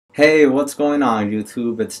Hey, what's going on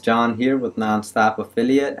YouTube? It's John here with Nonstop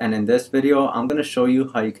Affiliate, and in this video I'm going to show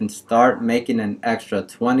you how you can start making an extra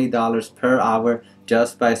 $20 per hour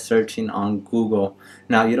just by searching on Google.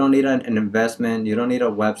 Now you don't need an investment, you don't need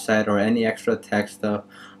a website or any extra tech stuff.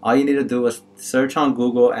 All you need to do is search on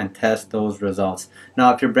Google and test those results.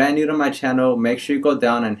 Now if you're brand new to my channel, make sure you go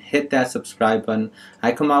down and hit that subscribe button.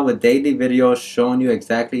 I come out with daily videos showing you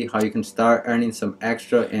exactly how you can start earning some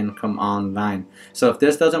extra income online. So if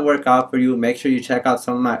this doesn't work out for you, make sure you check out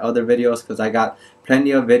some of my other videos because I got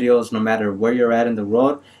plenty of videos no matter where you're at in the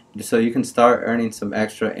world, so you can start earning some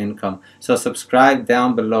extra income. So subscribe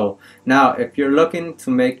down below. Now if you're looking to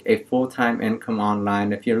make a full-time income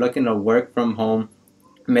online, if you're looking to work from home,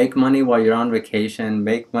 make money while you're on vacation,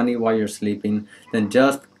 make money while you're sleeping, then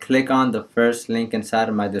just click on the first link inside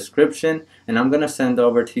of my description and I'm going to send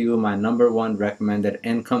over to you my #1 recommended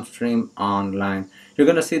income stream online. You're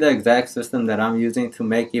going to see the exact system that I'm using to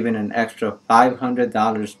make even an extra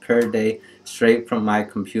 $500 per day straight from my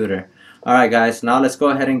computer. Alright guys, now let's go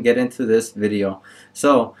ahead and get into this video.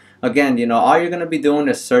 So again, all you're going to be doing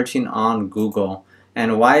is searching on Google.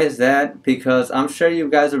 And why is that? Because I'm sure you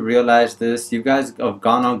guys have realized this. You guys have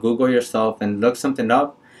gone on Google yourself and looked something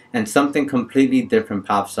up and something completely different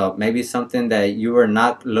pops up. Maybe something that you were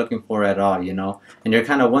not looking for at all, And you're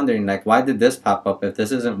kind of wondering, like, why did this pop up if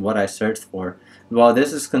this isn't what I searched for? Well,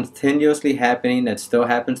 this is continuously happening. It still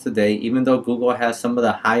happens today. Even though Google has some of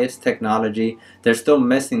the highest technology, they're still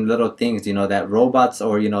missing little things, that robots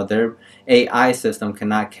or, their AI system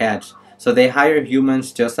cannot catch. So they hire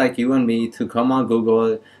humans just like you and me to come on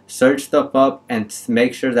Google, search stuff up, and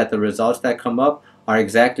make sure that the results that come up are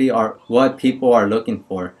exactly what people are looking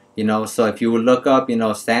for. So if you look up,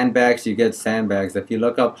 sandbags, you get sandbags. If you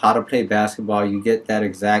look up how to play basketball, you get that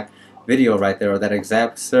exact video right there or that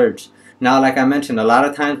exact search. Now, like I mentioned, a lot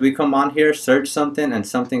of times we come on here, search something, and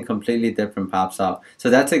something completely different pops out.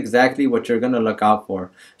 So that's exactly what you're going to look out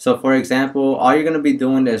for. So for example, all you're going to be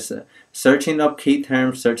doing is searching up key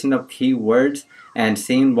terms, searching up keywords, and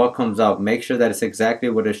seeing what comes up. Make sure that it's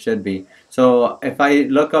exactly what it should be. So if I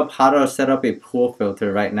look up how to set up a pool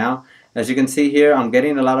filter right now, as you can see here, I'm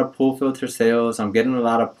getting a lot of pool filter sales. I'm getting a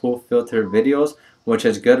lot of pool filter videos, which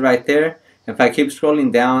is good right there. If I keep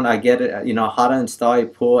scrolling down, I get how to install a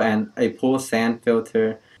pool and a pool sand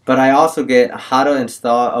filter. But I also get how to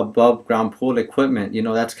install above ground pool equipment.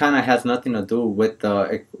 That's kind of has nothing to do with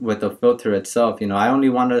the filter itself. I only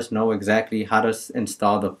want to know exactly how to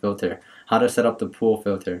install the filter, how to set up the pool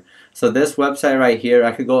filter. So this website right here,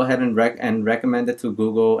 I could go ahead and recommend it to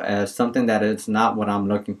Google as something that is not what I'm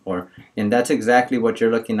looking for. And that's exactly what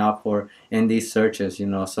you're looking out for in these searches.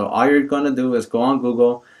 So all you're going to do is go on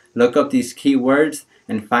Google, look up these keywords,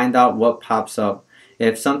 and find out what pops up.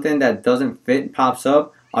 If something that doesn't fit pops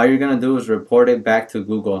up, all you're going to do is report it back to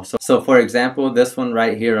Google. So for example, this one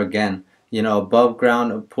right here again, above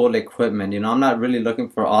ground pool equipment. I'm not really looking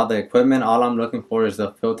for all the equipment. All I'm looking for is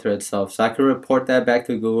the filter itself. So I could report that back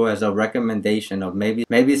to Google as a recommendation of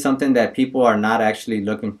maybe something that people are not actually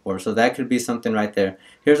looking for. So that could be something right there.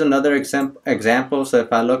 Here's another example. So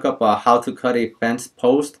if I look up how to cut a fence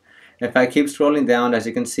post, if I keep scrolling down, as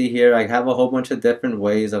you can see here, I have a whole bunch of different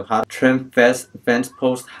ways of how to trim fence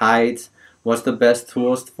post heights, what's the best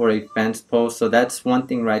tools for a fence post. So that's one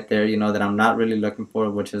thing right there, that I'm not really looking for,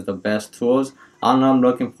 which is the best tools. All I'm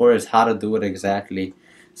looking for is how to do it exactly.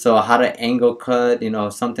 So how to angle cut,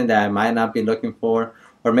 something that I might not be looking for.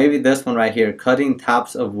 Or maybe this one right here, cutting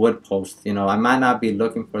tops of wood posts. I might not be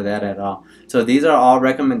looking for that at all. So these are all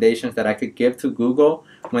recommendations that I could give to Google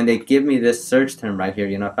when they give me this search term right here.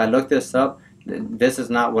 If I look this up, this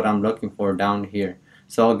is not what I'm looking for down here.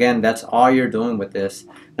 So again, that's all you're doing with this.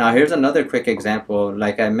 Now here's another quick example.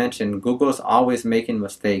 Like I mentioned, Google's always making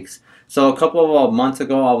mistakes. So a couple of months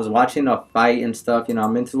ago, I was watching a fight and stuff.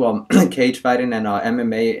 I'm into cage fighting and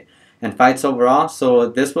MMA and fights overall. So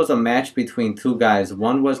this was a match between two guys.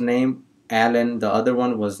 One was named Allen, the other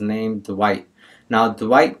one was named Dwight. Now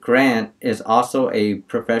Dwight Grant is also a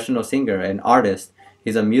professional singer, an artist.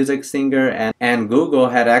 He's a music singer, and Google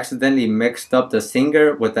had accidentally mixed up the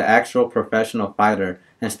singer with the actual professional fighter.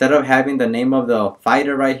 Instead of having the name of the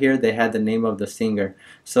fighter right here, they had the name of the singer.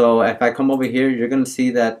 So if I come over here, you're going to see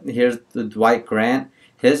that here's the Dwight Grant.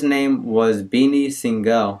 His name was Beanie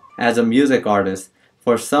Sigel as a music artist.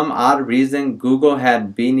 For some odd reason, Google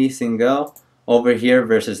had Beanie Sigel over here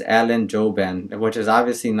versus Alan Joban, which is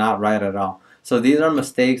obviously not right at all. So these are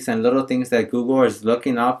mistakes and little things that Google is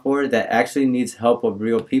looking out for that actually needs help of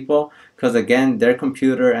real people, because again, their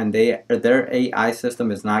computer and their AI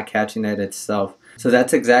system is not catching it itself. So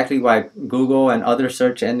that's exactly why Google and other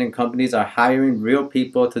search engine companies are hiring real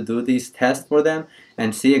people to do these tests for them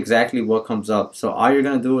and see exactly what comes up. So all you're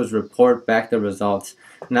going to do is report back the results.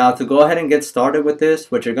 Now to go ahead and get started with this,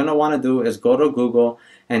 what you're going to want to do is go to Google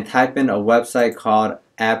and type in a website called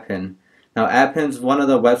Appen. Now Appen is one of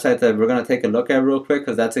the websites that we're going to take a look at real quick,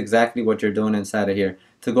 because that's exactly what you're doing inside of here.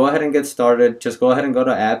 To go ahead and get started, just go ahead and go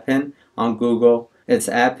to Appen on Google. It's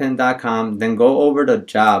appen.com. Then go over to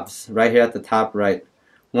jobs right here at the top right.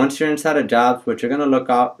 Once you're inside of jobs, what you're going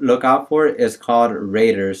to look out for is called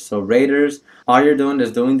raters. So raters, all you're doing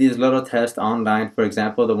is doing these little tests online. For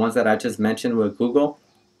example, the ones that I just mentioned with Google.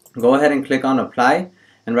 Go ahead and click on apply,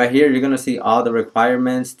 and right here you're going to see all the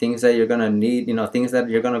requirements, things that you're going to need, things that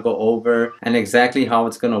you're going to go over, and exactly how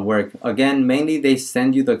it's going to work. Again, mainly they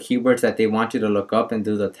send you the keywords that they want you to look up and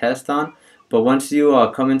do the test on. But once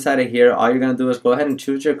you come inside of here, all you're going to do is go ahead and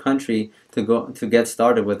choose your country to get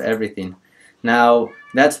started with everything. Now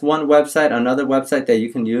that's one website. Another website that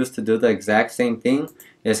you can use to do the exact same thing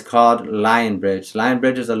is called Lionbridge.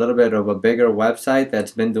 Lionbridge is a little bit of a bigger website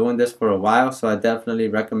that's been doing this for a while, so I definitely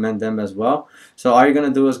recommend them as well. So all you're going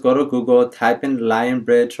to do is go to Google, type in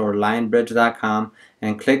Lionbridge or lionbridge.com,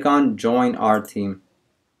 and click on join our team.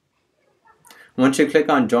 Once you click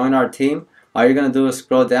on join our team, all you're going to do is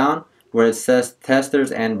scroll down where it says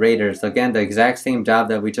testers and raters. Again, the exact same job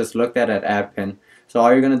that we just looked at Appen. So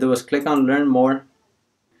all you're going to do is click on learn more.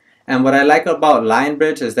 And what I like about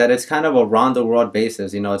Lionbridge is that it's kind of a around the world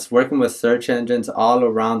basis. It's working with search engines all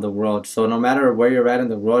around the world. So no matter where you're at in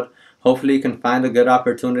the world, hopefully you can find a good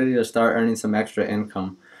opportunity to start earning some extra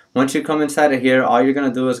income. Once you come inside of here, all you're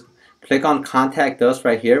going to do is click on contact us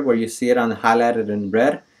right here where you see it highlighted in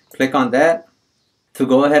red. Click on that to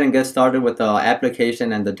go ahead and get started with the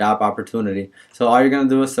application and the job opportunity. So all you're going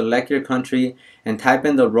to do is select your country and type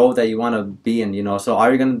in the role that you want to be in. So all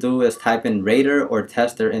you're going to do is type in rater or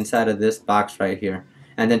tester inside of this box right here,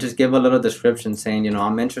 and then just give a little description saying,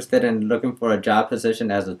 I'm interested in looking for a job position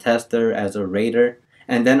as a tester, as a rater.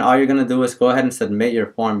 And then all you're going to do is go ahead and submit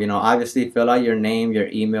your form. Obviously fill out your name, your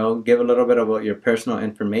email, give a little bit about your personal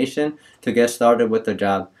information to get started with the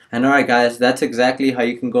job. And alright guys, that's exactly how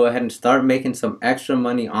you can go ahead and start making some extra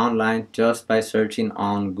money online just by searching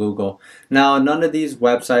on Google. Now none of these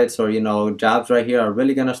websites or jobs right here are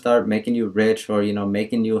really going to start making you rich or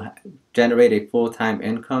making you generate a full-time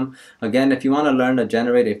income. Again, if you want to learn to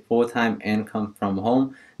generate a full-time income from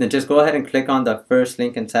home, then just go ahead and click on the first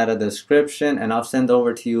link inside of the description, and I'll send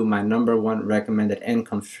over to you my #1 recommended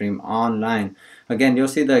income stream online. Again, you'll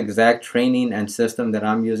see the exact training and system that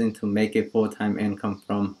I'm using to make a full-time income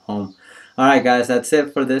from home. Alright guys, that's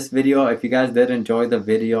it for this video. If you guys did enjoy the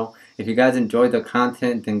video, if you guys enjoyed the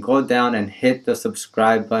content, then go down and hit the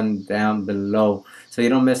subscribe button down below so you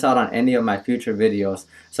don't miss out on any of my future videos.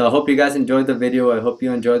 So I hope you guys enjoyed the video. I hope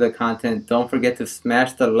you enjoyed the content. Don't forget to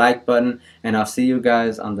smash the like button, and I'll see you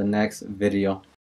guys on the next video.